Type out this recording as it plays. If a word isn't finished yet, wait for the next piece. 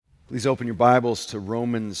Please open your Bibles to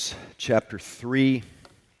Romans chapter 3,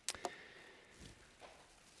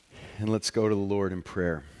 and let's go to the Lord in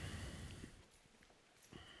prayer.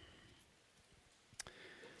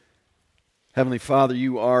 Heavenly Father,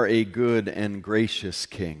 you are a good and gracious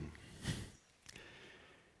King,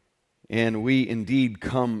 and we indeed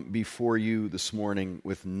come before you this morning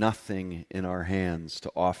with nothing in our hands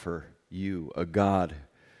to offer you, a God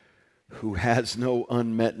who has no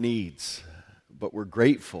unmet needs. But we're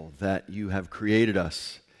grateful that you have created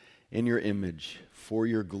us in your image, for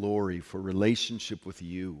your glory, for relationship with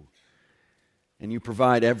you. And you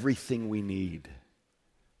provide everything we need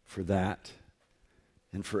for that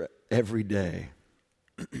and for every day.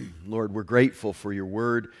 Lord, we're grateful for your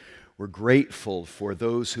word. We're grateful for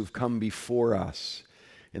those who've come before us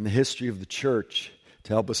in the history of the church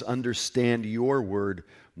to help us understand your word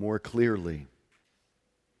more clearly.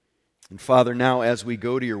 And Father, now as we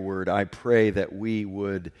go to your word, I pray that we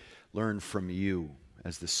would learn from you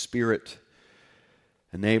as the Spirit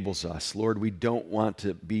enables us. Lord, we don't want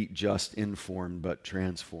to be just informed, but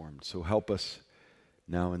transformed. So help us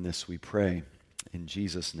now in this, we pray. In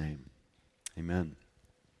Jesus' name, amen.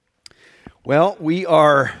 Well, we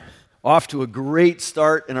are off to a great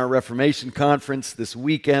start in our Reformation Conference this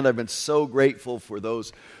weekend. I've been so grateful for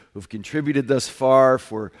those who've contributed thus far,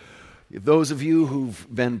 for those of you who've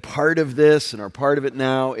been part of this and are part of it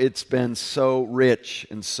now. It's been so rich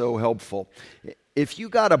and so helpful. If you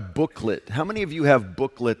got a booklet, how many of you have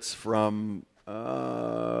booklets from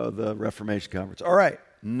the Reformation Conference? All right,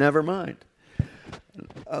 never mind.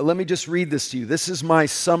 Let me just read this to you. This is my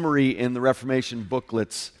summary in the Reformation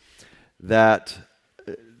booklets that,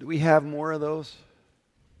 do we have more of those?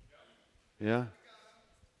 Yeah?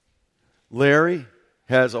 Larry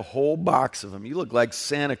has a whole box of them. You look like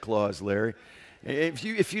Santa Claus, Larry.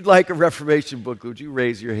 If you'd like a Reformation book, would you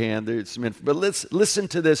raise your hand? There's some info. But let's listen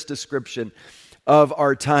to this description of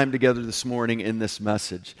our time together this morning in this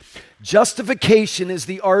message. Justification is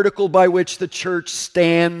the article by which the church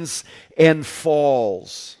stands and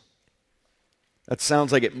falls. That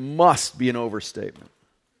sounds like it must be an overstatement.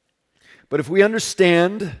 But if we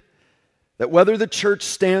understand that whether the church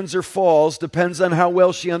stands or falls depends on how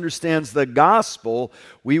well she understands the gospel,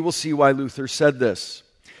 we will see why Luther said this.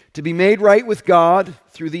 To be made right with God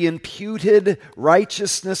through the imputed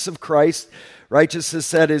righteousness of Christ, righteousness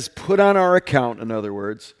that is put on our account, in other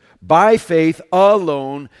words, by faith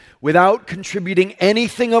alone, without contributing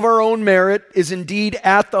anything of our own merit, is indeed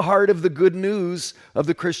at the heart of the good news of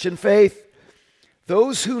the Christian faith.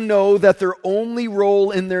 Those who know that their only role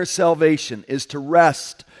in their salvation is to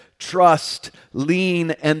rest, trust,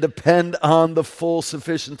 lean, and depend on the full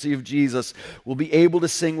sufficiency of Jesus will be able to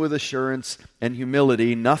sing with assurance and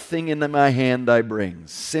humility, nothing in my hand I bring.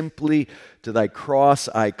 Simply to thy cross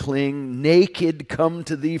I cling. Naked come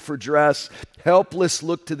to thee for dress. Helpless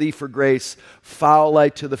look to thee for grace. Foul I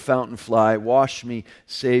to the fountain fly. Wash me,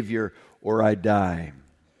 Savior, or I die.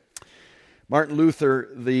 Martin Luther,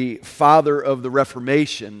 the father of the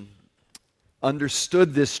Reformation,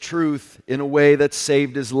 understood this truth in a way that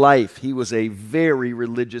saved his life. He was a very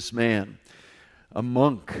religious man, a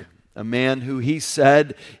monk, a man who he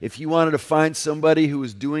said, if you wanted to find somebody who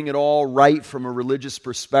was doing it all right from a religious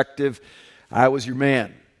perspective, I was your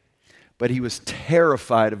man. But he was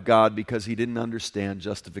terrified of God because he didn't understand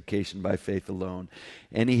justification by faith alone.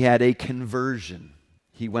 And he had a conversion.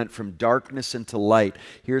 He went from darkness into light.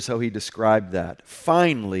 Here's how he described that.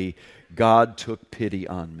 Finally, God took pity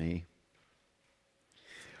on me.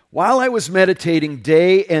 While I was meditating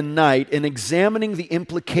day and night and examining the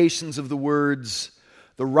implications of the words,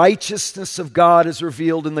 the righteousness of God is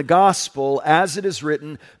revealed in the gospel, as it is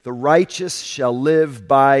written, the righteous shall live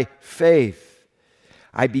by faith,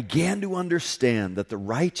 I began to understand that the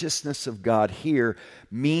righteousness of God here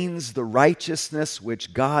means the righteousness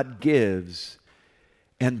which God gives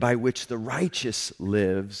and by which the righteous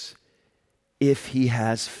lives if he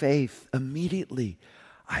has faith. Immediately,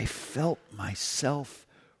 I felt myself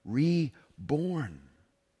reborn.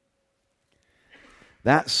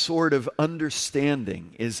 That sort of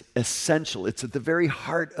understanding is essential. It's at the very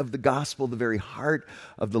heart of the gospel, the very heart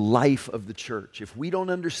of the life of the church. If we don't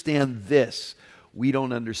understand this, we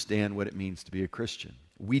don't understand what it means to be a Christian.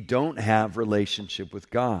 We don't have relationship with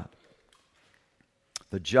God.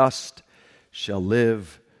 The just shall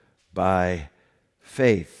live by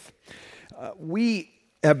faith. We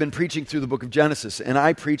have been preaching through the book of Genesis, and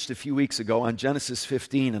I preached a few weeks ago on Genesis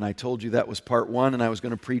 15, and I told you that was part 1, and I was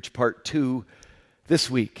going to preach part 2 this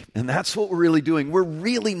week. And that's what we're really doing. We're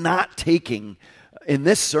really not taking, in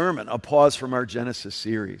this sermon, a pause from our Genesis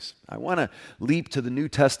series. I want to leap to the New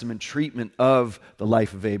Testament treatment of the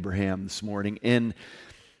life of Abraham this morning in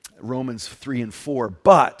Romans 3 and 4.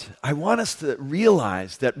 But I want us to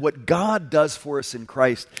realize that what God does for us in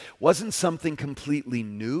Christ wasn't something completely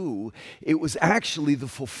new. It was actually the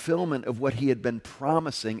fulfillment of what he had been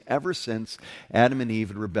promising ever since Adam and Eve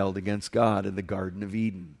had rebelled against God in the Garden of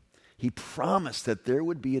Eden. He promised that there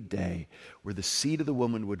would be a day where the seed of the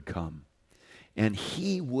woman would come, and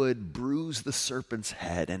he would bruise the serpent's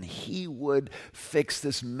head, and he would fix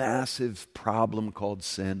this massive problem called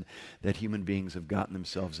sin that human beings have gotten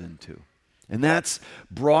themselves into. And that's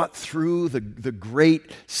brought through the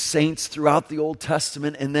great saints throughout the Old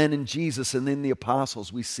Testament, and then in Jesus and in the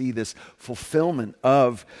apostles, we see this fulfillment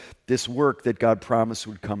of this work that God promised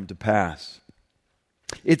would come to pass.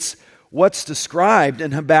 It's what's described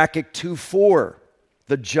in Habakkuk 2:4.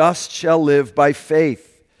 The just shall live by faith.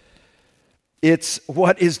 It's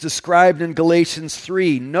what is described in Galatians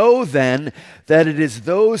 3. Know then that it is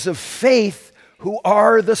those of faith who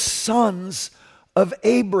are the sons of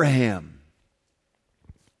Abraham.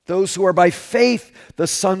 Those who are by faith, the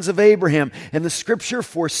sons of Abraham. And the scripture,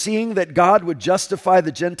 foreseeing that God would justify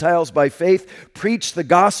the Gentiles by faith, preached the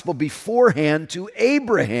gospel beforehand to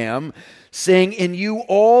Abraham, saying, in you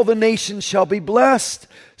all the nations shall be blessed.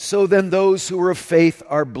 So then those who are of faith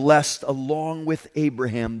are blessed along with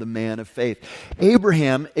Abraham, the man of faith.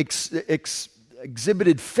 Abraham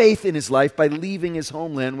exhibited faith in his life by leaving his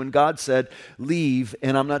homeland when God said, leave,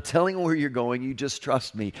 and I'm not telling you where you're going, you just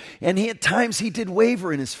trust me. And at times he did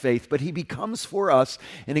waver in his faith, but he becomes for us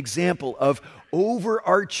an example of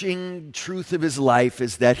overarching truth of his life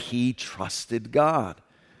is that he trusted God.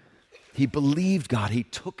 He believed God. He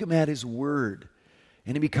took him at his word.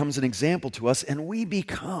 And he becomes an example to us, and we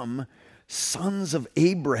become sons of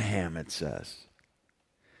Abraham, it says.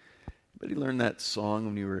 Anybody learn that song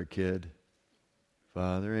when you were a kid?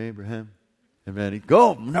 Father Abraham. Amen.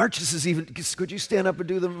 Go. Narcissus is even, could you stand up and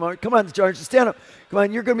do them? Come on, Narcissus, stand up. Come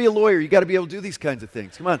on, you're going to be a lawyer. You got to be able to do these kinds of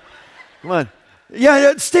things. Come on. Come on.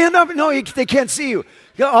 Yeah, stand up. No, they can't see you.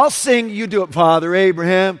 I'll sing. You do it. Father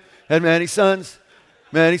Abraham had many sons.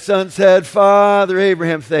 Many sons had Father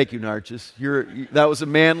Abraham. Thank you, Narcissus. That was a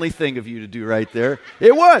manly thing of you to do right there.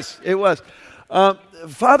 It was.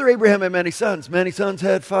 Father Abraham had many sons. Many sons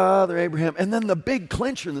had Father Abraham. And then the big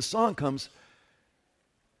clincher in the song comes,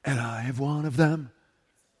 and I have one of them,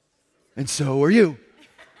 and so are you.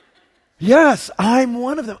 Yes, I'm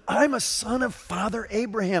one of them. I'm a son of Father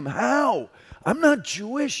Abraham. How? I'm not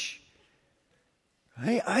Jewish.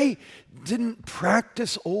 I didn't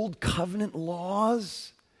practice old covenant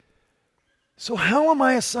laws. So how am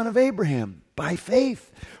I a son of Abraham? By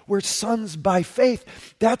faith. We're sons by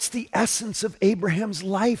faith. That's the essence of Abraham's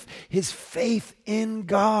life, his faith in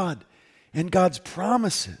God and God's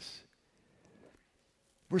promises.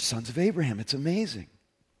 We're sons of Abraham. It's amazing.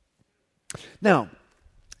 Now,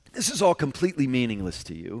 this is all completely meaningless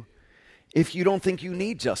to you if you don't think you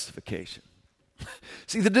need justification.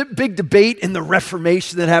 See, the big debate in the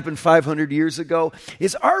Reformation that happened 500 years ago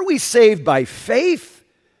is, are we saved by faith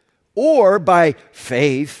or by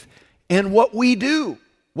faith and what we do,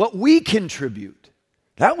 what we contribute?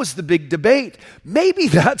 That was the big debate. Maybe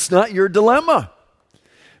that's not your dilemma.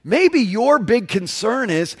 Maybe your big concern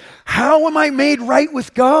is, how am I made right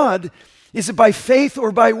with God? Is it by faith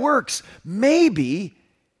or by works? Maybe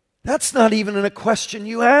that's not even a question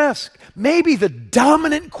you ask. Maybe the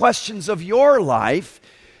dominant questions of your life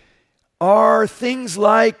are things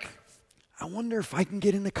like, I wonder if I can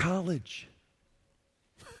get into college.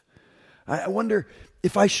 I wonder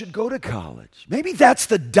if I should go to college. Maybe that's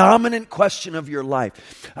the dominant question of your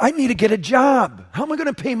life. I need to get a job. How am I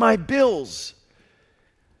going to pay my bills?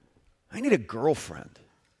 I need a girlfriend.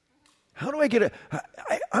 How do I get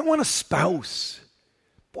I want a spouse.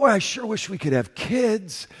 Boy, I sure wish we could have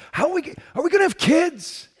kids. Are we going to have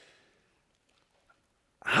kids?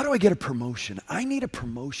 How do I get a promotion? I need a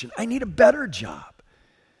promotion. I need a better job.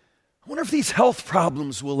 I wonder if these health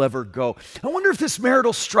problems will ever go. I wonder if this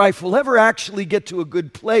marital strife will ever actually get to a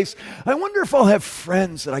good place. I wonder if I'll have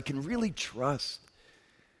friends that I can really trust.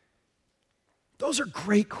 Those are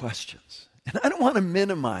great questions. And I don't want to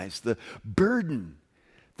minimize the burden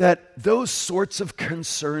that those sorts of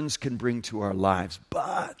concerns can bring to our lives.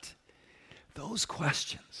 But those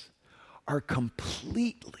questions are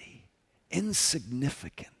completely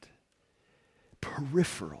insignificant,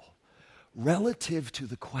 peripheral, relative to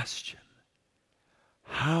the question,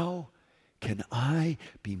 how can I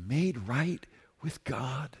be made right with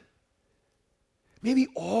God? Maybe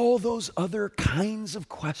all those other kinds of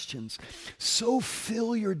questions so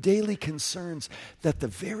fill your daily concerns that the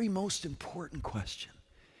very most important question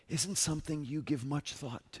isn't something you give much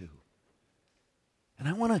thought to. And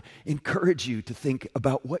I want to encourage you to think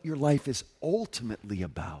about what your life is ultimately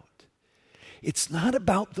about. It's not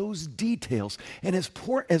about those details. And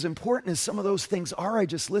as important as some of those things are I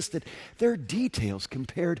just listed, they're details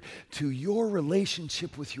compared to your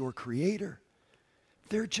relationship with your Creator.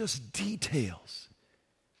 They're just details.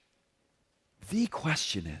 The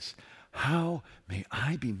question is, how may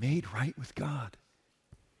I be made right with God?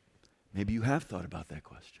 Maybe you have thought about that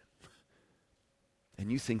question.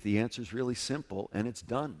 And you think the answer is really simple and it's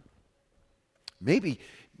done. Maybe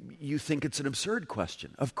you think it's an absurd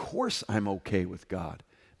question. Of course I'm okay with God.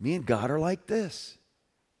 Me and God are like this.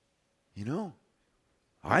 You know,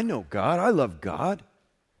 I know God. I love God.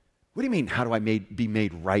 What do you mean, how do I be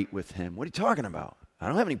made right with Him? What are you talking about? I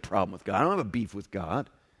don't have any problem with God. I don't have a beef with God.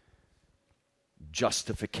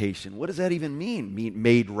 Justification. What does that even mean?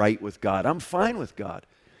 Made right with God. I'm fine with God.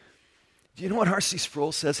 Do you know what R.C.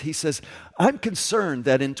 Sproul says? He says, I'm concerned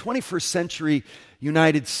that in 21st century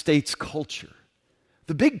United States culture,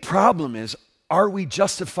 the big problem is, are we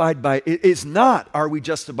justified by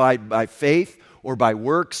faith or by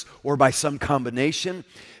works or by some combination?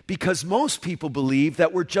 Because most people believe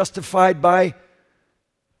that we're justified by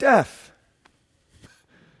death.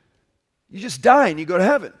 You just die and you go to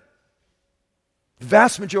heaven. The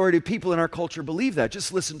vast majority of people in our culture believe that.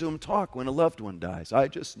 Just listen to them talk when a loved one dies. I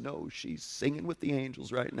just know she's singing with the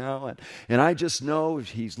angels right now, and I just know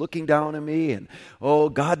He's looking down at me, and oh,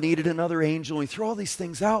 God needed another angel. And we throw all these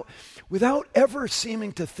things out without ever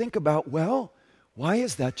seeming to think about, well, why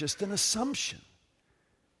is that just an assumption?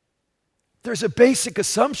 There's a basic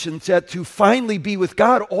assumption that to finally be with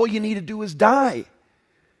God, all you need to do is die.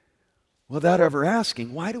 Without ever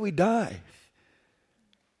asking, why do we die?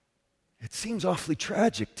 It seems awfully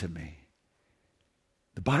tragic to me.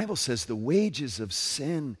 The Bible says the wages of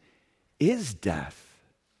sin is death.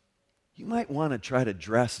 You might want to try to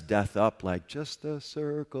dress death up like just a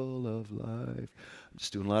circle of life. I'm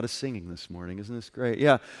just doing a lot of singing this morning. Isn't this great?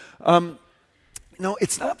 Yeah. No,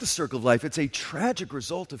 it's not the circle of life. It's a tragic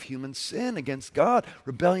result of human sin against God,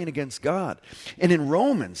 rebellion against God. And in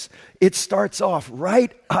Romans, it starts off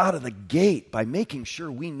right out of the gate by making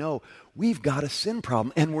sure we know we've got a sin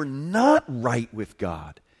problem and we're not right with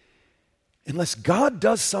God. Unless God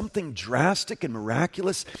does something drastic and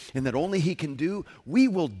miraculous and that only He can do, we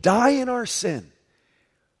will die in our sin.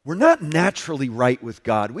 We're not naturally right with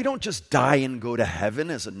God. We don't just die and go to heaven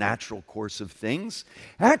as a natural course of things.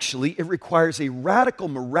 Actually, it requires a radical,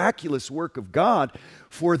 miraculous work of God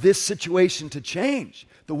for this situation to change.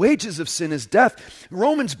 The wages of sin is death.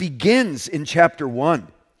 Romans begins in chapter 1,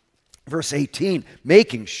 verse 18,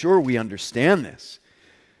 making sure we understand this.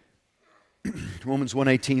 Romans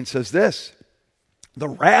 1:18 says this, the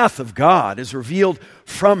wrath of God is revealed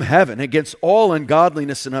from heaven against all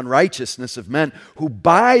ungodliness and unrighteousness of men who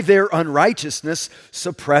by their unrighteousness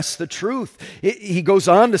suppress the truth. He goes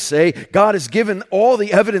on to say, God has given all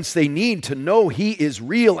the evidence they need to know He is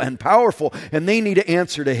real and powerful, and they need to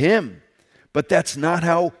answer to Him. But that's not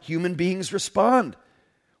how human beings respond.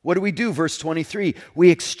 What do? Verse 23, we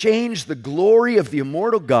exchange the glory of the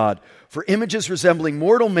immortal God for images resembling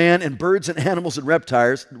mortal man and birds and animals and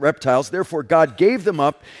reptiles. Therefore, God gave them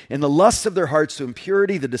up in the lusts of their hearts to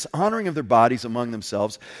impurity, the dishonoring of their bodies among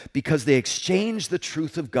themselves, because they exchanged the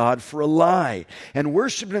truth of God for a lie and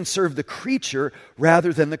worshiped and served the creature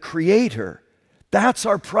rather than the Creator. That's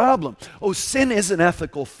our problem. Oh, sin is an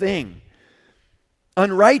ethical thing.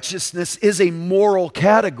 Unrighteousness is a moral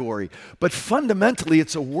category, but fundamentally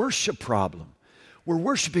it's a worship problem. We're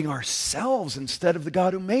worshiping ourselves instead of the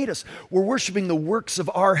God who made us. We're worshiping the works of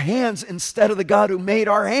our hands instead of the God who made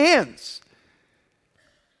our hands.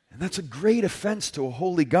 And that's a great offense to a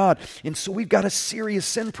holy God. And so we've got a serious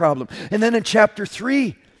sin problem. And then in chapter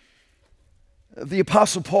 3, the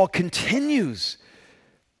Apostle Paul continues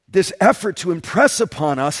this effort to impress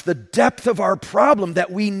upon us the depth of our problem,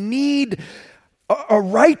 that we need a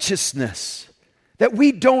righteousness that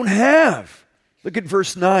we don't have. Look at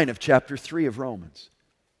verse 9 of chapter 3 of Romans.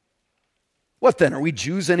 What then? Are we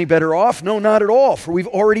Jews any better off? No, not at all. For we've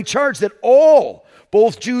already charged that all,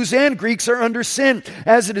 both Jews and Greeks, are under sin.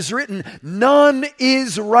 As it is written, none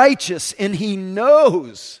is righteous. And he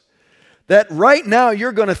knows that right now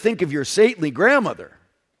you're going to think of your saintly grandmother.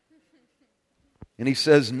 And he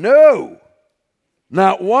says, no,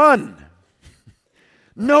 not one.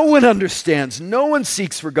 No one understands. No one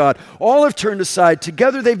seeks for God. All have turned aside.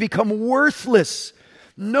 Together they've become worthless.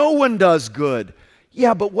 No one does good.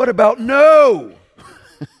 Yeah, but what about no?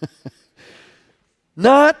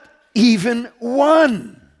 Not even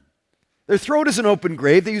one. Their throat is an open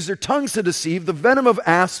grave. They use their tongues to deceive. The venom of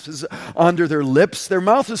asps is under their lips. Their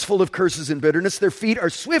mouth is full of curses and bitterness. Their feet are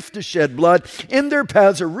swift to shed blood. In their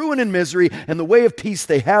paths are ruin and misery, and the way of peace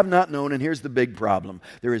they have not known. And here's the big problem.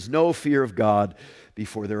 There is no fear of God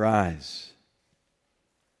before their eyes.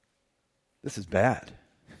 This is bad.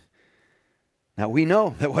 Now, we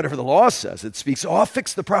know that whatever the law says, it speaks, I'll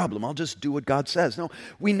fix the problem. I'll just do what God says. No,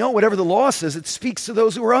 we know whatever the law says, it speaks to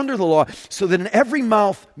those who are under the law, so that in every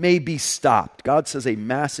mouth may be stopped. God says a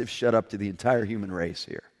massive shut up to the entire human race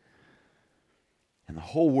here. And the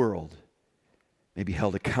whole world may be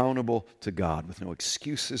held accountable to God with no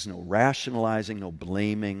excuses, no rationalizing, no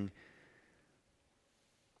blaming.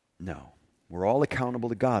 No, we're all accountable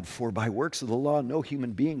to God. For by works of the law, no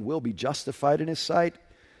human being will be justified in his sight,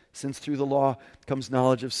 since through the law comes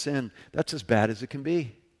knowledge of sin. That's as bad as it can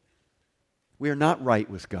be. We are not right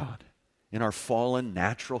with God in our fallen,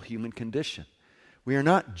 natural human condition. We are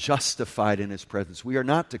not justified in His presence. We are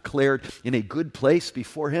not declared in a good place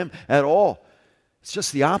before Him at all. It's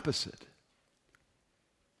just the opposite.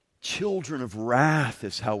 Children of wrath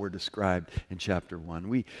is how we're described in chapter 1.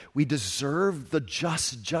 We deserve the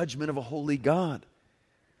just judgment of a holy God.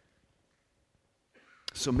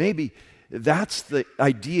 So maybe that's the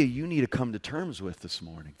idea you need to come to terms with this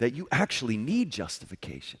morning, that you actually need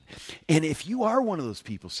justification. And if you are one of those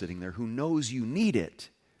people sitting there who knows you need it,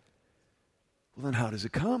 well, then how does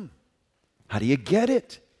it come? How do you get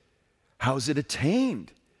it? How is it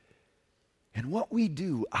attained? And what we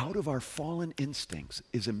do out of our fallen instincts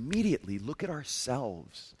is immediately look at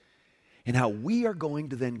ourselves and how we are going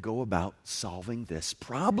to then go about solving this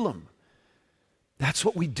problem. That's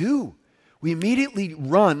what we do. We immediately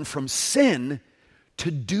run from sin to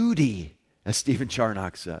duty, as Stephen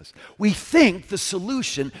Charnock says. We think the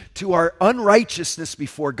solution to our unrighteousness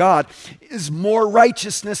before God is more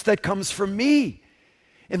righteousness that comes from me.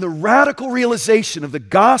 And the radical realization of the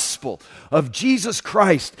gospel of Jesus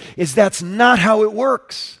Christ is that's not how it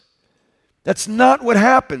works. That's not what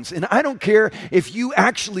happens. And I don't care if you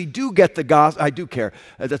actually do get the gospel. I do care.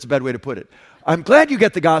 That's a bad way to put it. I'm glad you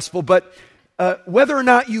get the gospel, but whether or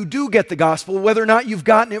not you do get the gospel, whether or not you've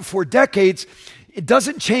gotten it for decades, it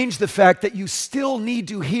doesn't change the fact that you still need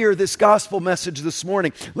to hear this gospel message this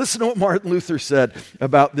morning. Listen to what Martin Luther said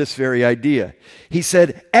about this very idea. He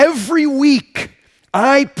said, "Every week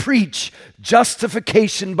I preach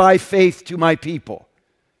justification by faith to my people,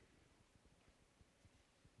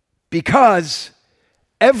 because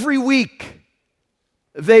every week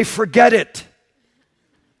they forget it."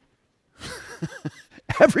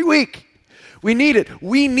 Every week. We need it.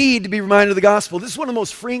 We need to be reminded of the gospel. This is one of the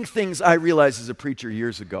most freeing things I realized as a preacher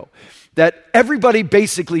years ago, that everybody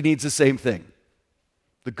basically needs the same thing.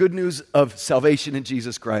 The good news of salvation in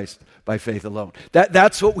Jesus Christ by faith alone.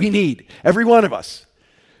 That's what we need, every one of us.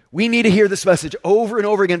 We need to hear this message over and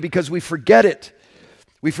over again because we forget it.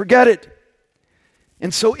 We forget it.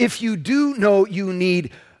 And so if you do know you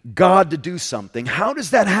need God to do something, how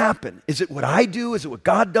does that happen? Is it what I do? Is it what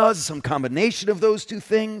God does? Some combination of those two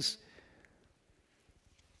things?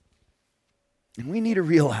 And we need to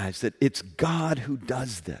realize that it's God who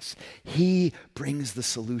does this. He brings the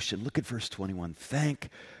solution. Look at verse 21. Thank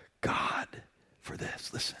God for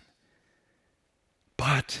this. Listen.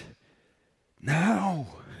 But now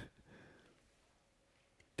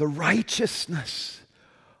the righteousness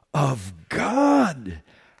of God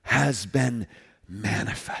has been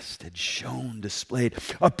manifested, shown, displayed.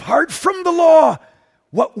 Apart from the law,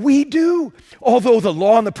 what we do, although the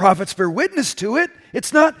law and the prophets bear witness to it,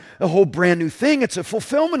 it's not a whole brand new thing. It's a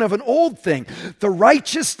fulfillment of an old thing. The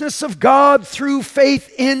righteousness of God through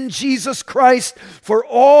faith in Jesus Christ for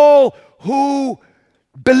all who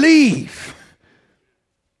believe.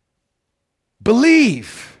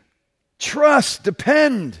 Believe, trust,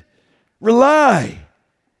 depend, rely.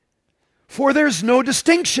 For there's no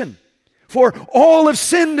distinction. For all have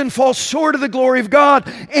sinned and fall short of the glory of God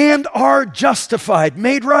and are justified,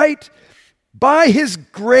 made right by His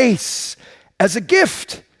grace as a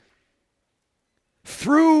gift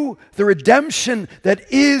through the redemption that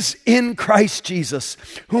is in Christ Jesus,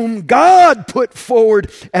 whom God put forward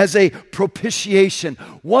as a propitiation,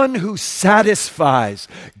 one who satisfies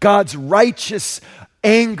God's righteous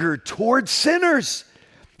anger towards sinners.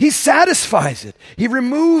 He satisfies it. He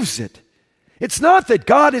removes it. It's not that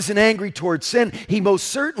God isn't angry towards sin. He most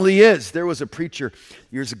certainly is. There was a preacher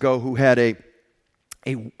years ago who had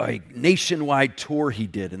a nationwide tour he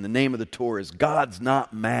did, and the name of the tour is God's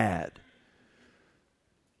Not Mad.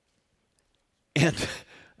 And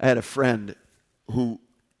I had a friend who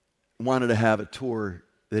wanted to have a tour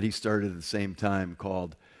that he started at the same time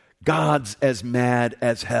called God's As Mad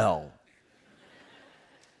as Hell.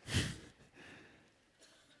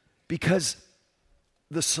 Because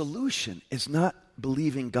the solution is not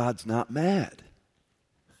believing God's not mad.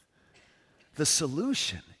 The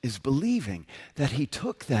solution is believing that he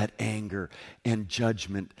took that anger and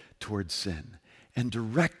judgment towards sin and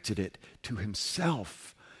directed it to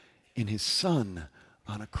himself in his Son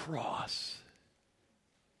on a cross.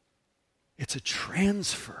 It's a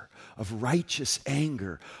transfer of righteous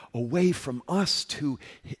anger away from us to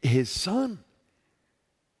his Son.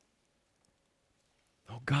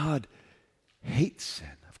 Oh, God hates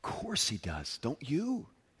sin. Of course he does. Don't you?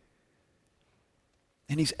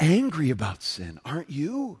 And he's angry about sin, aren't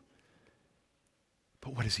you?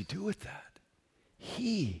 But what does he do with that?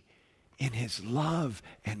 He, in his love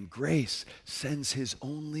and grace, sends his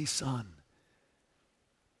only Son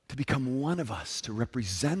to become one of us, to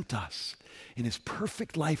represent us in his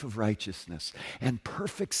perfect life of righteousness and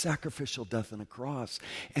perfect sacrificial death on a cross.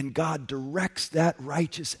 And God directs that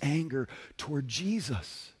righteous anger toward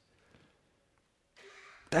Jesus.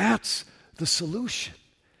 That's the solution.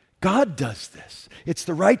 God does this. It's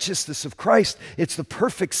the righteousness of Christ. It's the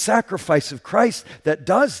perfect sacrifice of Christ that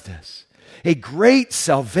does this. A great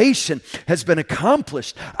salvation has been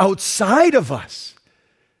accomplished outside of us.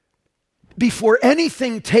 Before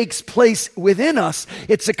anything takes place within us,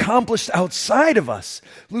 it's accomplished outside of us.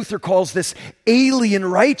 Luther calls this alien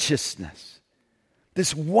righteousness.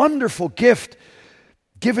 This wonderful gift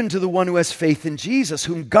given to the one who has faith in Jesus,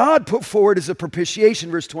 whom God put forward as a propitiation,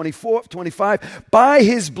 verse 25, by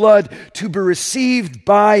his blood to be received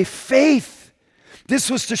by faith. This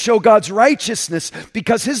was to show God's righteousness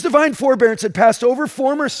because his divine forbearance had passed over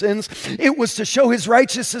former sins. It was to show his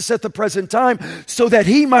righteousness at the present time so that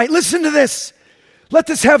he might, listen to this, let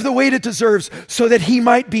this have the weight it deserves, so that he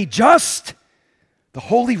might be just, the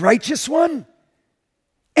holy righteous one,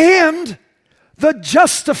 and the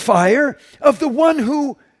justifier of the one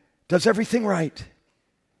who does everything right.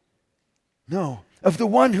 No, of the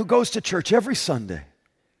one who goes to church every Sunday.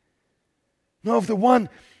 No, of the one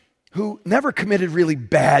who never committed really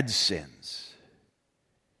bad sins.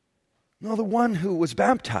 No, the one who was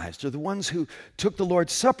baptized or the ones who took the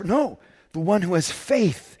Lord's Supper. No, the one who has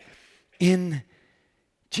faith in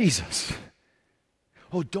Jesus.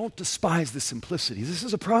 Oh, don't despise the simplicity. This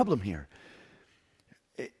is a problem here.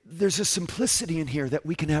 There's a simplicity in here that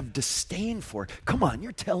we can have disdain for. Come on,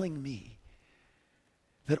 you're telling me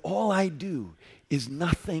that all I do is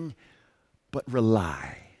nothing but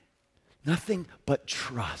rely, nothing but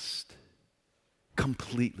trust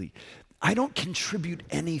completely. I don't contribute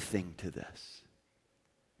anything to this.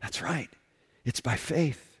 That's right. It's by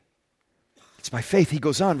faith. It's by faith. He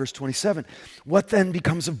goes on, verse 27. What then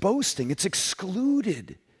becomes of boasting? It's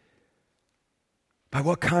excluded. By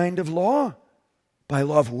what kind of law? By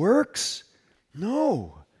law of works?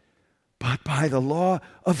 No, but by the law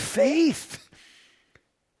of faith.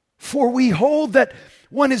 For we hold that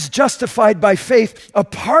one is justified by faith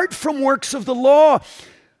apart from works of the law.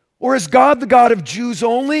 Or is God the God of Jews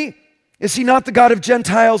only? Is he not the God of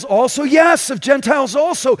Gentiles also? Yes, of Gentiles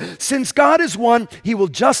also. Since God is one, he will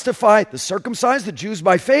justify the circumcised, the Jews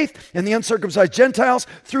by faith, and the uncircumcised Gentiles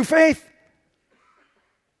through faith.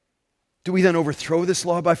 Do we then overthrow this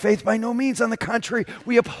law by faith? By no means. On the contrary,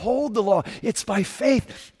 we uphold the law. It's by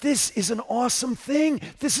faith. This is an awesome thing.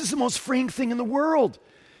 This is the most freeing thing in the world.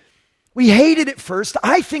 We hated it first.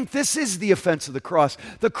 I think this is the offense of the cross.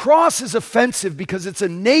 The cross is offensive because it's a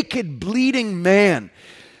naked, bleeding man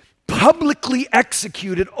publicly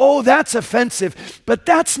executed. Oh, that's offensive. But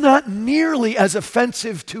that's not nearly as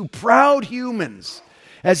offensive to proud humans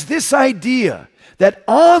as this idea that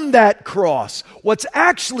on that cross, what's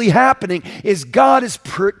actually happening is God is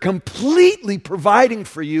completely providing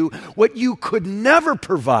for you what you could never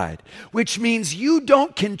provide, which means you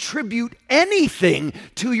don't contribute anything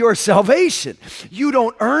to your salvation. You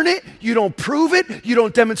don't earn it, you don't prove it, you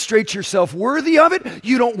don't demonstrate yourself worthy of it,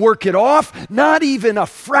 you don't work it off, not even a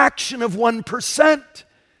fraction of 1%.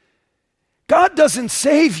 God doesn't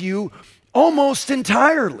save you almost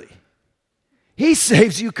entirely. He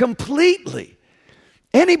saves you completely.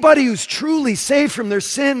 Anybody who's truly saved from their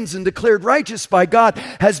sins and declared righteous by God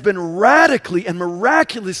has been radically and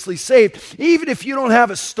miraculously saved, even if you don't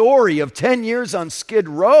have a story of 10 years on Skid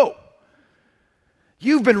Row.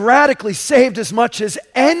 You've been radically saved as much as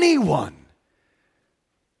anyone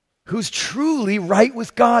who's truly right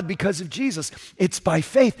with God because of Jesus. It's by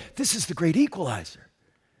faith. This is the great equalizer.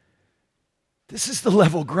 This is the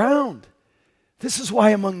level ground. This is why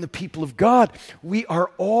among the people of God, we are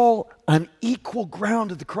all on equal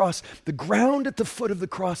ground at the cross. The ground at the foot of the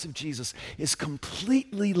cross of Jesus is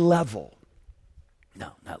completely level.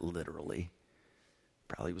 No, not literally,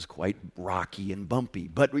 Probably was quite rocky and bumpy,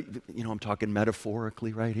 but I'm talking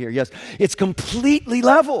metaphorically right here. Yes, it's completely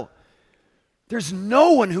level. There's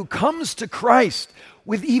no one who comes to Christ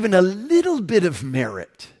with even a little bit of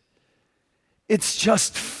merit. It's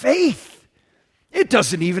just faith. It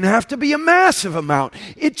doesn't even have to be a massive amount.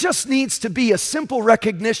 It just needs to be a simple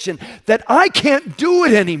recognition that I can't do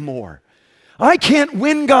it anymore. I can't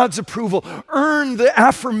win God's approval, earn the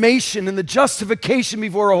affirmation and the justification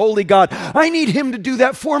before a holy God. I need Him to do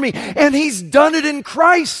that for me. And He's done it in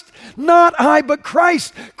Christ. Not I, but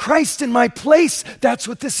Christ. Christ in my place. That's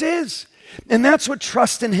what this is. And that's what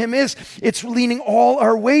trust in Him is. It's leaning all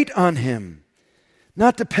our weight on Him,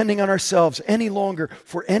 not depending on ourselves any longer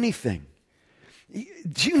for anything.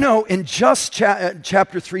 Do you know in just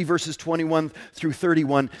chapter 3, verses 21 through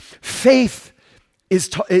 31, faith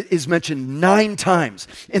is mentioned 9 times.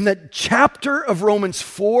 In the chapter of Romans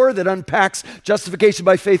 4 that unpacks justification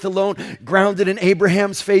by faith alone, grounded in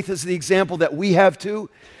Abraham's faith as the example that we have too,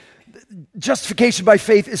 justification by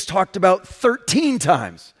faith is talked about 13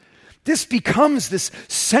 times. This becomes this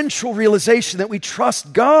central realization that we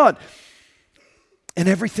trust God, and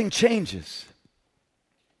everything changes.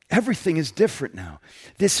 Everything is different now.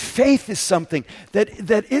 This faith is something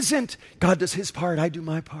that isn't, God does His part, I do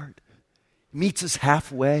my part. Meets us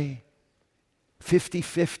halfway,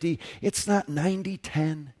 50-50. It's not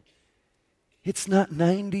 90-10. It's not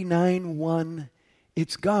 99-1.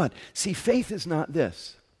 It's God. See, faith is not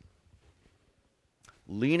this.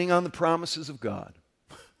 Leaning on the promises of God.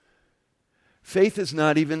 Faith is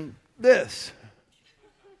not even this.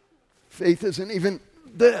 Faith isn't even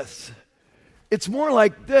this. It's more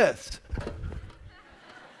like this.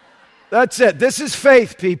 That's it. This is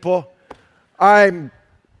faith, people. I'm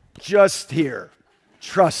just here,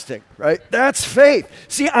 trusting, right? That's faith.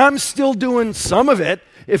 See, I'm still doing some of it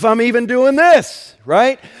if I'm even doing this,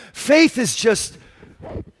 right? Faith is just,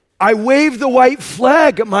 I wave the white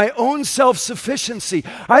flag at my own self-sufficiency.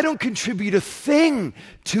 I don't contribute a thing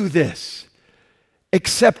to this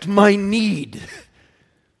except my need.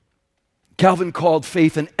 Calvin called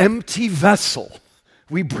faith an empty vessel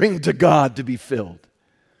we bring to God to be filled.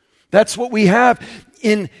 That's what we have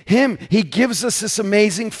in Him. He gives us this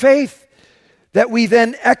amazing faith that we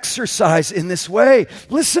then exercise in this way.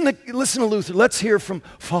 Listen to Luther. Let's hear from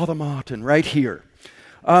Father Martin right here.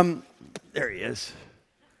 There he is.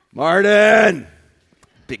 Martin!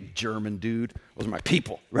 Big German dude. Those are my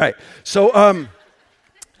people, right? So,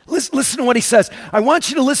 listen to what he says. I want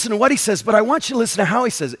you to listen to what he says, but I want you to listen to how he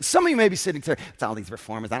says it. Some of you may be sitting there, it's all these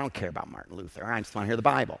reformers. I don't care about Martin Luther. I just want to hear the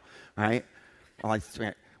Bible, right?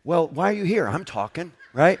 Well, why are you here? I'm talking,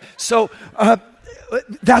 right? So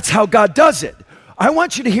that's how God does it. I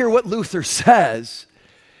want you to hear what Luther says,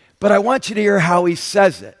 but I want you to hear how he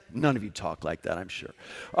says it. None of you talk like that, I'm sure.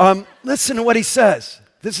 Listen to what he says.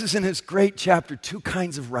 This is in his great chapter, 2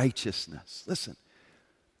 kinds of righteousness. Listen.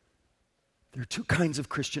 There are 2 kinds of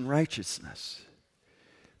Christian righteousness.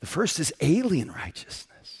 The first is alien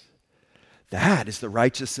righteousness. That is the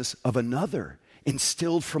righteousness of another,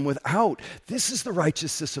 instilled from without. This is the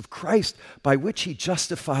righteousness of Christ by which He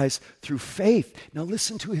justifies through faith. Now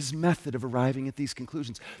listen to his method of arriving at these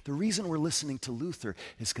conclusions. The reason we're listening to Luther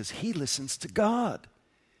is because he listens to God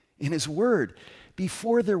in His Word.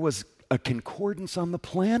 Before there was a concordance on the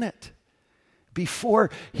planet, before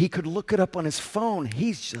he could look it up on his phone,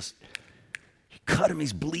 he cut him,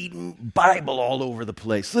 he's bleeding Bible all over the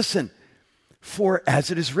place. Listen. For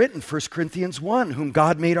as it is written, 1 Corinthians 1, whom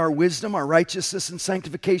God made our wisdom, our righteousness, and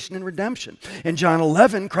sanctification and redemption. In John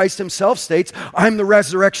 11, Christ Himself states, I'm the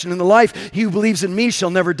resurrection and the life. He who believes in me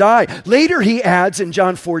shall never die. Later He adds in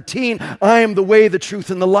John 14, I am the way, the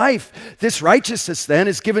truth, and the life. This righteousness then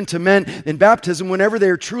is given to men in baptism whenever they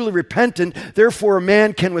are truly repentant. Therefore a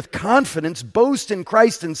man can with confidence boast in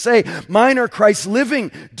Christ and say, mine are Christ's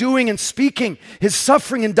living, doing, and speaking, His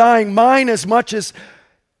suffering and dying, mine as much as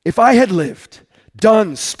if I had lived,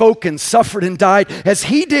 done, spoken, suffered, and died as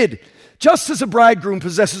He did, just as a bridegroom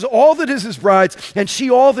possesses all that is his bride's, and she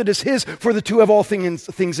all that is his, for the two have all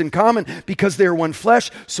things in common, because they are one flesh,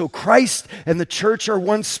 so Christ and the church are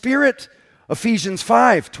one spirit. Ephesians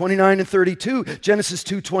 5, 29 and 32, Genesis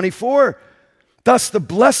 2, 24. Thus the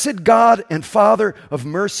blessed God and Father of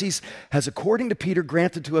mercies has, according to Peter,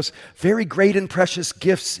 granted to us very great and precious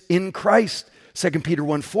gifts in Christ. 2 Peter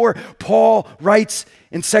 1:4, Paul writes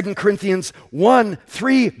in 2 Corinthians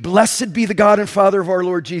 1:3, blessed be the God and Father of our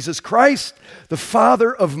Lord Jesus Christ, the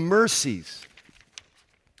Father of mercies,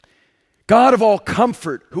 God of all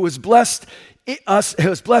comfort, who has blessed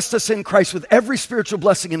has blessed us in Christ with every spiritual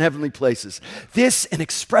blessing in heavenly places. This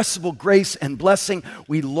inexpressible grace and blessing it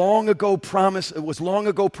was long ago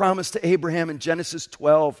promised to Abraham in Genesis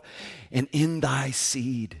 12. And in thy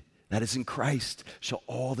seed, that is in Christ, shall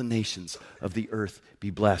all the nations of the earth be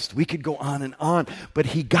blessed. We could go on, but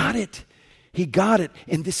he got it. He got it,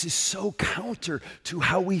 and this is so counter to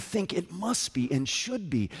how we think it must be and should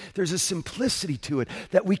be. There's a simplicity to it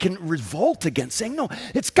that we can revolt against, saying, no,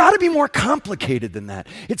 it's got to be more complicated than that.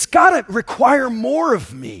 It's got to require more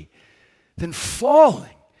of me than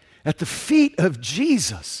falling at the feet of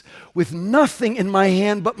Jesus with nothing in my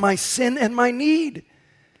hand but my sin and my need.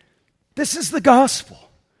 This is the gospel.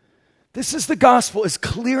 This is the gospel as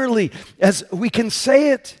clearly as we can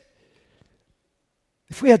say it.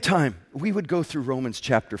 If we had time, we would go through Romans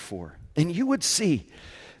chapter 4, and you would see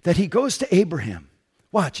that he goes to Abraham.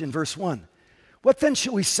 Watch in verse 1. What then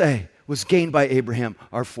shall we say was gained by Abraham,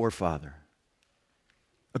 our forefather,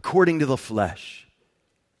 according to the flesh?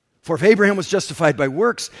 For if Abraham was justified by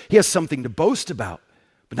works, he has something to boast about,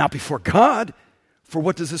 but not before God. For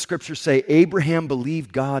what does the scripture say? Abraham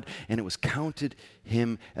believed God, and it was counted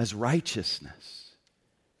him as righteousness.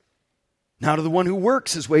 Now to the one who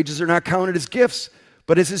works, his wages are not counted as gifts,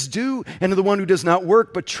 but as his due, and to the one who does not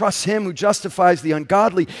work, but trusts him who justifies the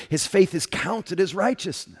ungodly, his faith is counted as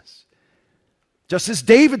righteousness. Just as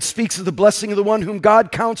David speaks of the blessing of the one whom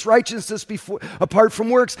God counts righteousness apart from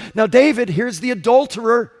works. Now David, here's the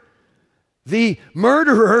adulterer, the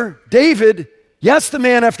murderer, David, yes, the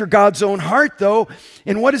man after God's own heart, though.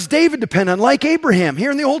 And what does David depend on? Like Abraham,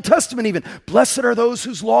 here in the Old Testament even. Blessed are those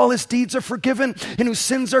whose lawless deeds are forgiven and whose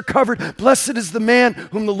sins are covered. Blessed is the man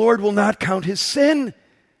whom the Lord will not count his sin.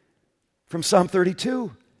 From Psalm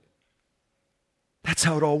 32. That's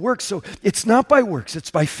how it all works. So it's not by works, it's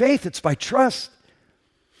by faith, it's by trust.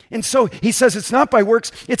 And so he says it's not by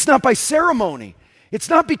works, it's not by ceremony. It's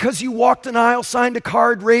not because you walked an aisle, signed a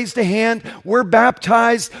card, raised a hand, were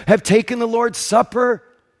baptized, have taken the Lord's Supper,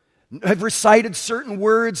 have recited certain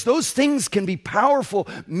words. Those things can be powerful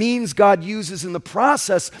means God uses in the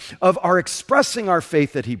process of our expressing our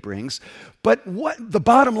faith that he brings. But what the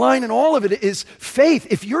bottom line in all of it is faith.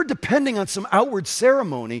 If you're depending on some outward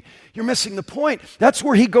ceremony, you're missing the point. That's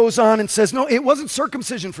where he goes on and says, no, it wasn't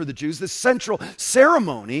circumcision for the Jews. This central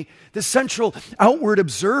ceremony, this central outward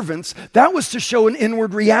observance, that was to show an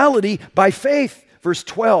inward reality by faith. Verse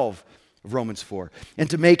 12 of Romans 4. And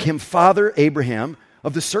to make him father Abraham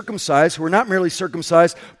of the circumcised, who are not merely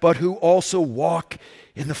circumcised, but who also walk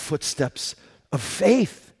in the footsteps of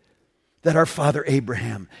faith that our father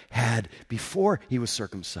Abraham had before he was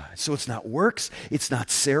circumcised. So it's not works, it's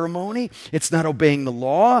not ceremony, it's not obeying the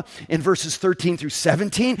law. In verses 13 through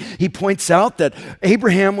 17, he points out that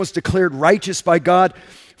Abraham was declared righteous by God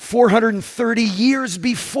 430 years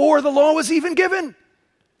before the law was even given.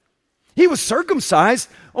 He was circumcised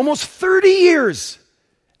almost 30 years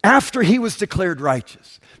after he was declared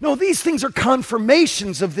righteous. No, these things are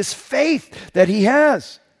confirmations of this faith that he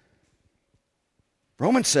has.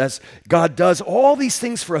 Romans says, God does all these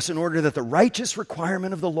things for us in order that the righteous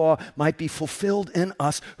requirement of the law might be fulfilled in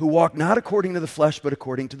us who walk not according to the flesh, but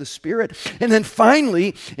according to the Spirit. And then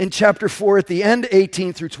finally, in chapter 4 at the end,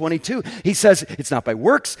 18 through 22, he says, it's not by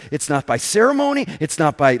works, it's not by ceremony, it's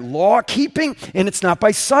not by law keeping, and it's not by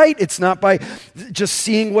sight, it's not by just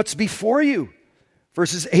seeing what's before you.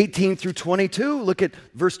 Verses 18 through 22, look at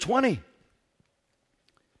verse 20.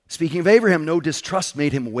 Speaking of Abraham, no distrust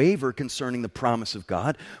made him waver concerning the promise of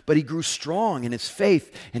God, but he grew strong in his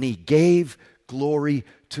faith and he gave glory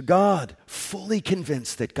to God, fully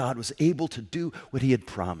convinced that God was able to do what he had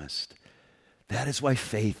promised. That is why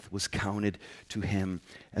faith was counted to him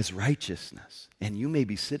as righteousness. And you may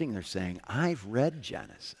be sitting there saying, I've read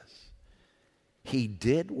Genesis. He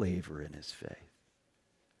did waver in his faith.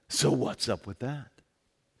 So what's up with that?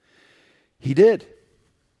 He did.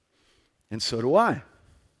 And so do I.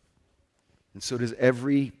 And so does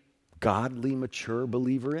every godly, mature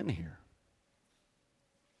believer in here.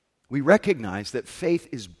 We recognize that faith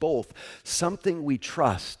is both something we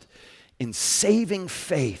trust in saving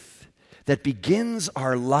faith that begins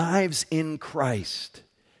our lives in Christ,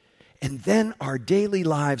 and then our daily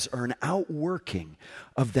lives are an outworking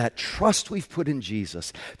of that trust we've put in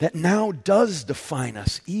Jesus that now does define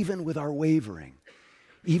us even with our wavering,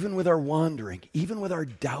 even with our wandering, even with our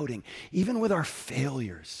doubting, even with our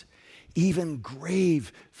failures. Even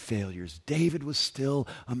grave failures. David was still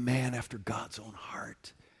a man after God's own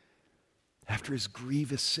heart, after his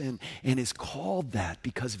grievous sin, and is called that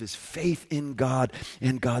because of his faith in God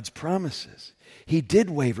and God's promises. He did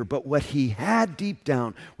waver, but what he had deep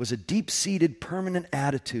down was a deep-seated, permanent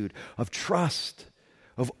attitude of trust,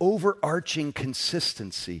 of overarching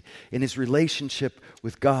consistency in his relationship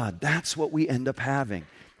with God. That's what we end up having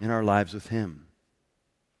in our lives with him.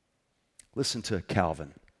 Listen to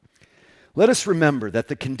Calvin. Let us remember that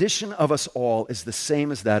the condition of us all is the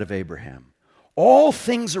same as that of Abraham. All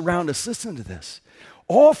things around us, listen to this,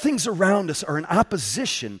 all things around us are in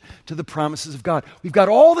opposition to the promises of God. We've got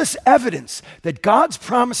all this evidence that God's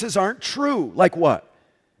promises aren't true. Like what?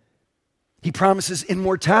 He promises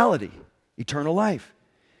immortality, eternal life.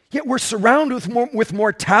 Yet we're surrounded with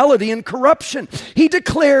mortality and corruption. He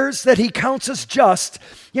declares that he counts us just,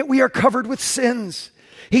 yet we are covered with sins.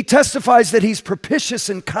 He testifies that he's propitious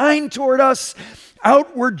and kind toward us.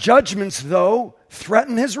 Outward judgments, though,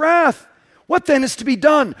 threaten his wrath. What then is to be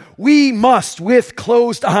done? We must, with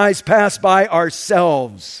closed eyes, pass by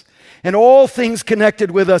ourselves and all things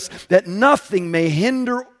connected with us, that nothing may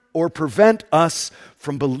hinder or prevent us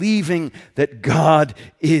from believing that God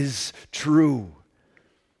is true.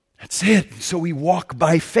 That's it. So we walk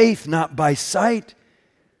by faith, not by sight.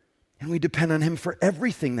 And we depend on him for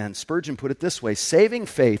everything then. Spurgeon put it this way: saving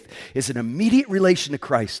faith is an immediate relation to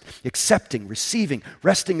Christ, accepting, receiving,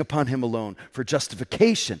 resting upon him alone for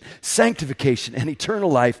justification, sanctification, and eternal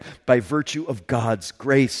life by virtue of God's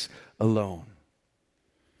grace alone.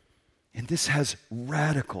 And this has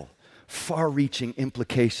radical, far-reaching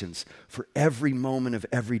implications for every moment of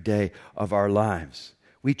every day of our lives.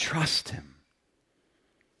 We trust him.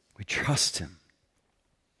 We trust him.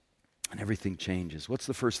 And everything changes. What's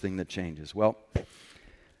the first thing that changes? Well,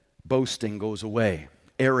 boasting goes away.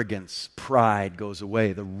 Arrogance, pride goes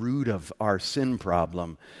away. The root of our sin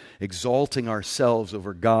problem, exalting ourselves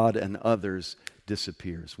over God and others,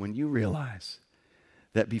 disappears. When you realize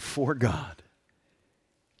that before God,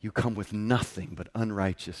 you come with nothing but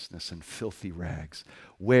unrighteousness and filthy rags,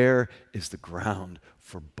 where is the ground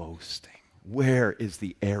for boasting? Where is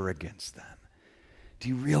the arrogance then? Do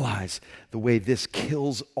you realize the way this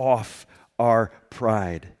kills off our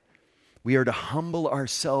pride? We are to humble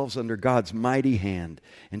ourselves under God's mighty hand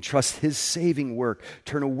and trust his saving work.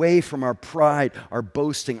 Turn away from our pride, our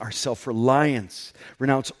boasting, our self-reliance.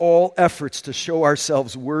 Renounce all efforts to show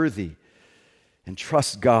ourselves worthy and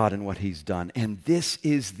trust God in what he's done. And this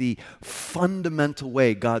is the fundamental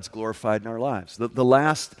way God's glorified in our lives. The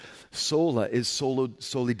last sola is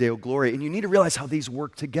soli Deo Gloria. And you need to realize how these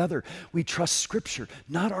work together. We trust Scripture,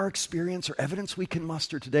 not our experience or evidence we can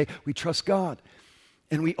muster today. We trust God.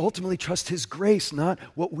 And we ultimately trust his grace, not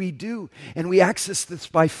what we do. And we access this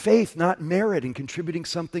by faith, not merit and contributing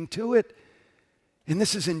something to it. And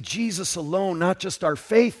this is in Jesus alone, not just our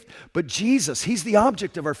faith, but Jesus. He's the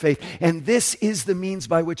object of our faith. And this is the means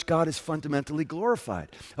by which God is fundamentally glorified.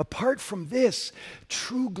 Apart from this,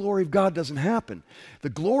 true glory of God doesn't happen. The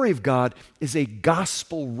glory of God is a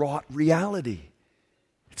gospel-wrought reality.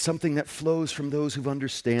 It's something that flows from those who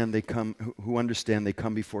understand they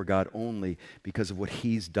come before God only because of what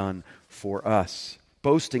he's done for us.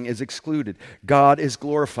 Boasting is excluded. God is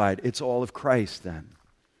glorified. It's all of Christ then.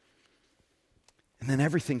 And then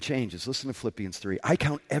everything changes. Listen to Philippians 3. I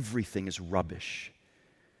count everything as rubbish,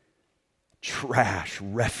 trash,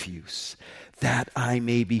 refuse, that I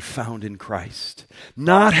may be found in Christ,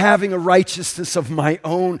 not having a righteousness of my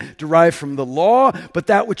own derived from the law, but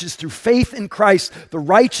that which is through faith in Christ, the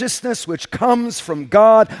righteousness which comes from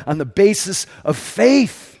God on the basis of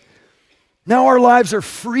faith. Now our lives are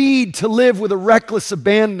freed to live with a reckless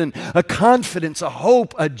abandon, a confidence, a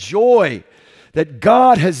hope, a joy that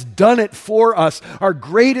God has done it for us. Our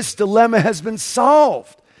greatest dilemma has been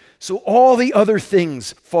solved. So all the other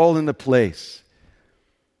things fall into place.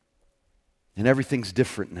 And everything's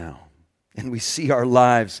different now. And we see our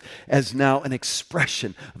lives as now an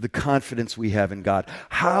expression of the confidence we have in God.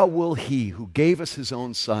 How will he who gave us his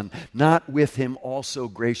own Son not with him also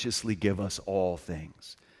graciously give us all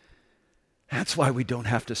things? That's why we don't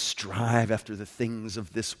have to strive after the things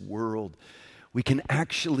of this world. We can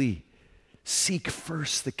actually seek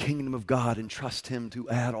first the kingdom of God and trust him to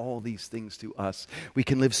add all these things to us. We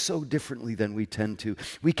can live so differently than we tend to.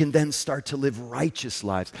 We can then start to live righteous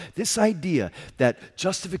lives. This idea that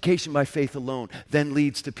justification by faith alone then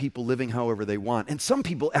leads to people living however they want. And some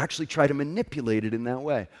people actually try to manipulate it in that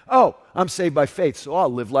way. Oh, I'm saved by faith, so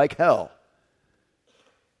I'll live like hell.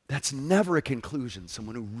 That's never a conclusion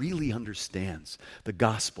someone who really understands the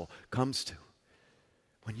gospel comes to.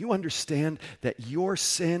 When you understand that your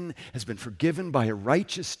sin has been forgiven by a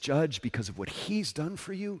righteous judge because of what he's done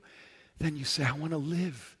for you, then you say, I want to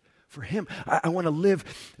live for him. I want to live,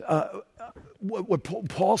 what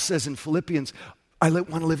Paul says in Philippians, I want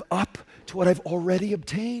to live up to what I've already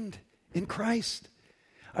obtained in Christ.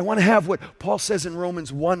 I want to have what Paul says in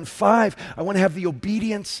Romans 1:5, I want to have the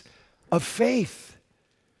obedience of faith.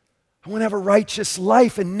 I want to have a righteous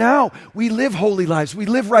life. And now we live holy lives. We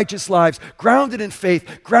live righteous lives, grounded in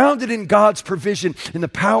faith, grounded in God's provision, in the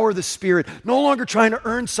power of the Spirit, no longer trying to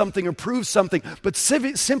earn something or prove something, but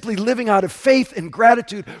simply living out of faith and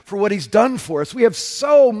gratitude for what He's done for us. We have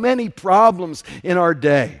so many problems in our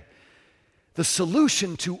day. The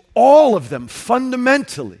solution to all of them,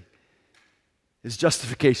 fundamentally, is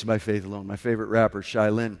justification by faith alone. My favorite rapper, Shai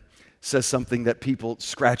Linne, says something that people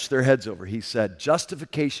scratch their heads over. He said,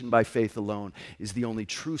 justification by faith alone is the only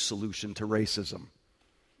true solution to racism.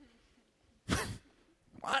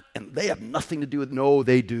 What? And they have nothing to do with, no,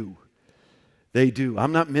 they do. They do.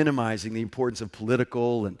 I'm not minimizing the importance of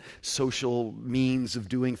political and social means of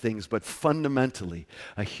doing things, but fundamentally,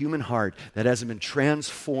 a human heart that hasn't been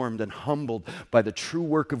transformed and humbled by the true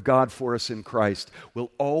work of God for us in Christ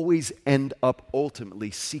will always end up ultimately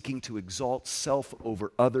seeking to exalt self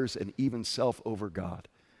over others and even self over God.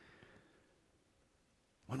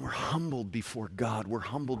 When we're humbled before God, we're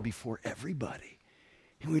humbled before everybody.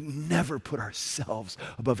 And we'd never put ourselves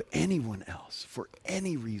above anyone else for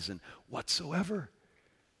any reason whatsoever.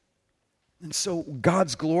 And so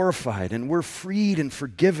God's glorified and we're freed and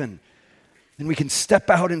forgiven. And we can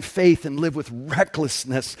step out in faith and live with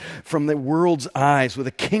recklessness from the world's eyes, with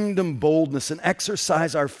a kingdom boldness, and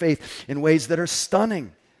exercise our faith in ways that are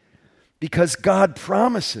stunning. Because God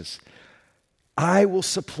promises, I will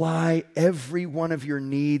supply every one of your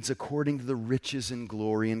needs according to the riches and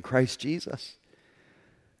glory in Christ Jesus.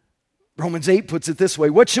 Romans 8 puts it this way,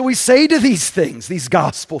 what shall we say to these things, these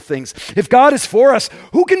gospel things? If God is for us,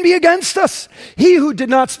 who can be against us? He who did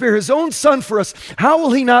not spare his own son for us, how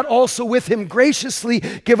will he not also with him graciously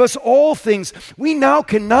give us all things? We now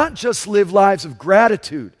cannot just live lives of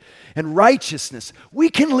gratitude and righteousness. We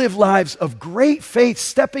can live lives of great faith,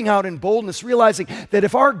 stepping out in boldness, realizing that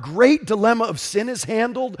if our great dilemma of sin is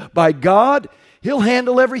handled by God, He'll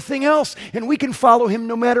handle everything else, and we can follow Him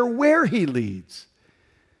no matter where He leads.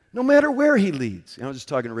 No matter where He leads. I was just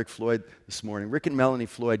talking to Rick Floyd this morning. Rick and Melanie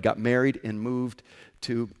Floyd got married and moved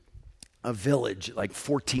to a village like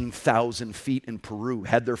 14,000 feet in Peru,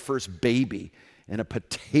 had their first baby in a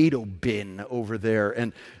potato bin over there,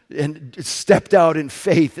 and stepped out in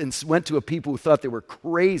faith and went to a people who thought they were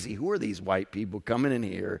crazy. Who are these white people coming in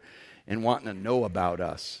here and wanting to know about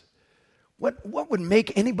us? What would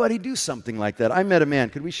make anybody do something like that? I met a man.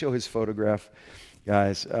 Could we show his photograph,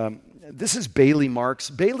 guys? This is Bailey Marks.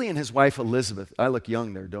 Bailey and his wife Elizabeth. I look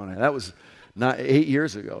young there, don't I? That was 9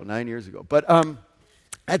 years ago. But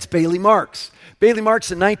that's Bailey Marks. Bailey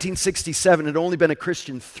Marks in 1967 had only been a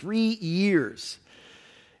Christian 3 years.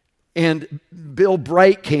 And Bill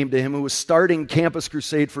Bright came to him, who was starting Campus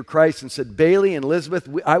Crusade for Christ, and said, Bailey and Elizabeth,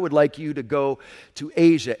 I would like you to go to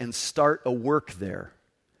Asia and start a work there.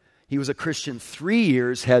 He was a Christian 3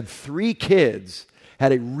 years, had 3 kids,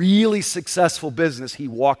 had a really successful business he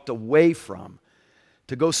walked away from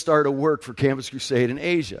to go start a work for Campus Crusade in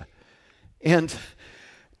Asia. And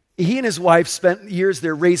he and his wife spent years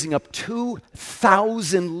there raising up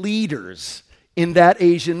 2,000 leaders in that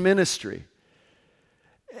Asian ministry.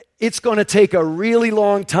 It's going to take a really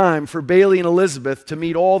long time for Bailey and Elizabeth to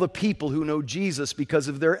meet all the people who know Jesus because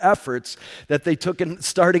of their efforts that they took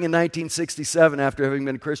starting in 1967 after having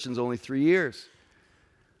been Christians only 3 years.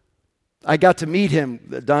 I got to meet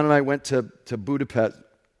him. Don and I went to Budapest.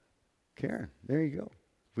 Karen, there you go.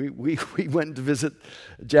 We went to visit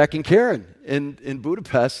Jack and Karen in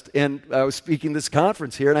Budapest, and I was speaking this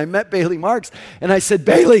conference here, and I met Bailey Marks, and I said,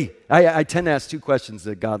 Bailey, I tend to ask 2 questions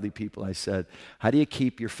to godly people. I said, how do you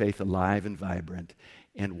keep your faith alive and vibrant,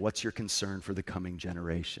 and what's your concern for the coming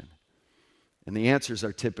generation? And the answers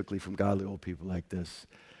are typically from godly old people like this.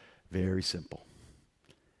 Very simple.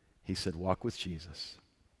 He said, walk with Jesus.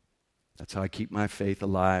 That's how I keep my faith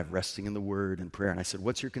alive, resting in the Word and prayer. And I said,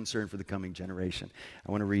 what's your concern for the coming generation?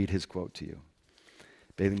 I want to read his quote to you.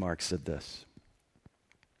 Bailey Marks said this.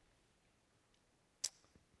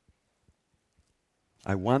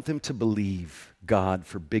 I want them to believe God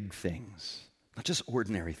for big things, not just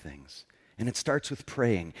ordinary things. And it starts with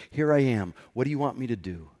praying. Here I am. What do you want me to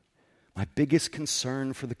do? My biggest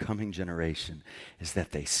concern for the coming generation is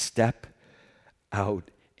that they step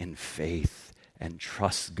out in faith and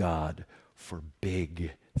trust God for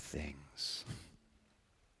big things.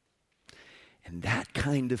 And that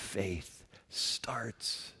kind of faith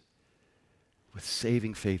starts with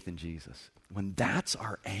saving faith in Jesus. When that's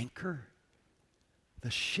our anchor, the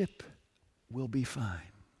ship will be fine.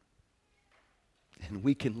 And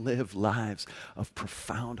we can live lives of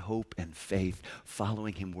profound hope and faith,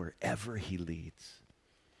 following Him wherever He leads.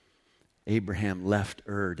 Abraham left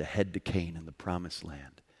Ur to head to Canaan, the promised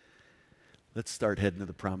land. Let's start heading to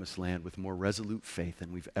the promised land with more resolute faith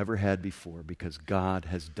than we've ever had before, because God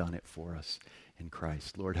has done it for us in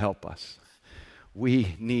Christ. Lord, help us.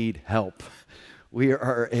 We need help. We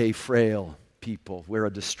are a frail people. We're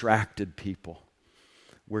a distracted people.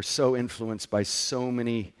 We're so influenced by so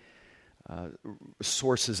many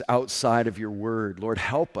sources outside of your word. Lord,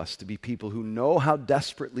 help us to be people who know how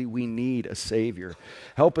desperately we need a Savior.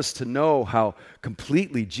 Help us to know how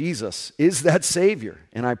completely Jesus is that Savior.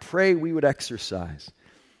 And I pray we would exercise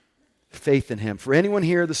faith in Him. For anyone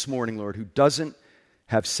here this morning, Lord, who doesn't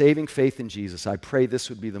have saving faith in Jesus, I pray this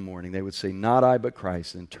would be the morning they would say, "Not I, but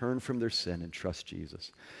Christ," and turn from their sin and trust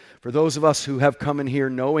Jesus. For those of us who have come in here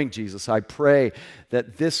knowing Jesus, I pray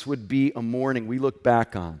that this would be a morning we look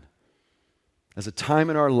back on as a time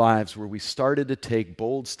in our lives where we started to take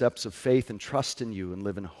bold steps of faith and trust in you and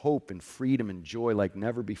live in hope and freedom and joy like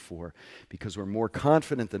never before, because we're more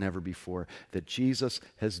confident than ever before that Jesus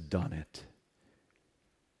has done it.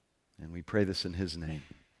 And we pray this in His name.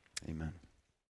 Amen.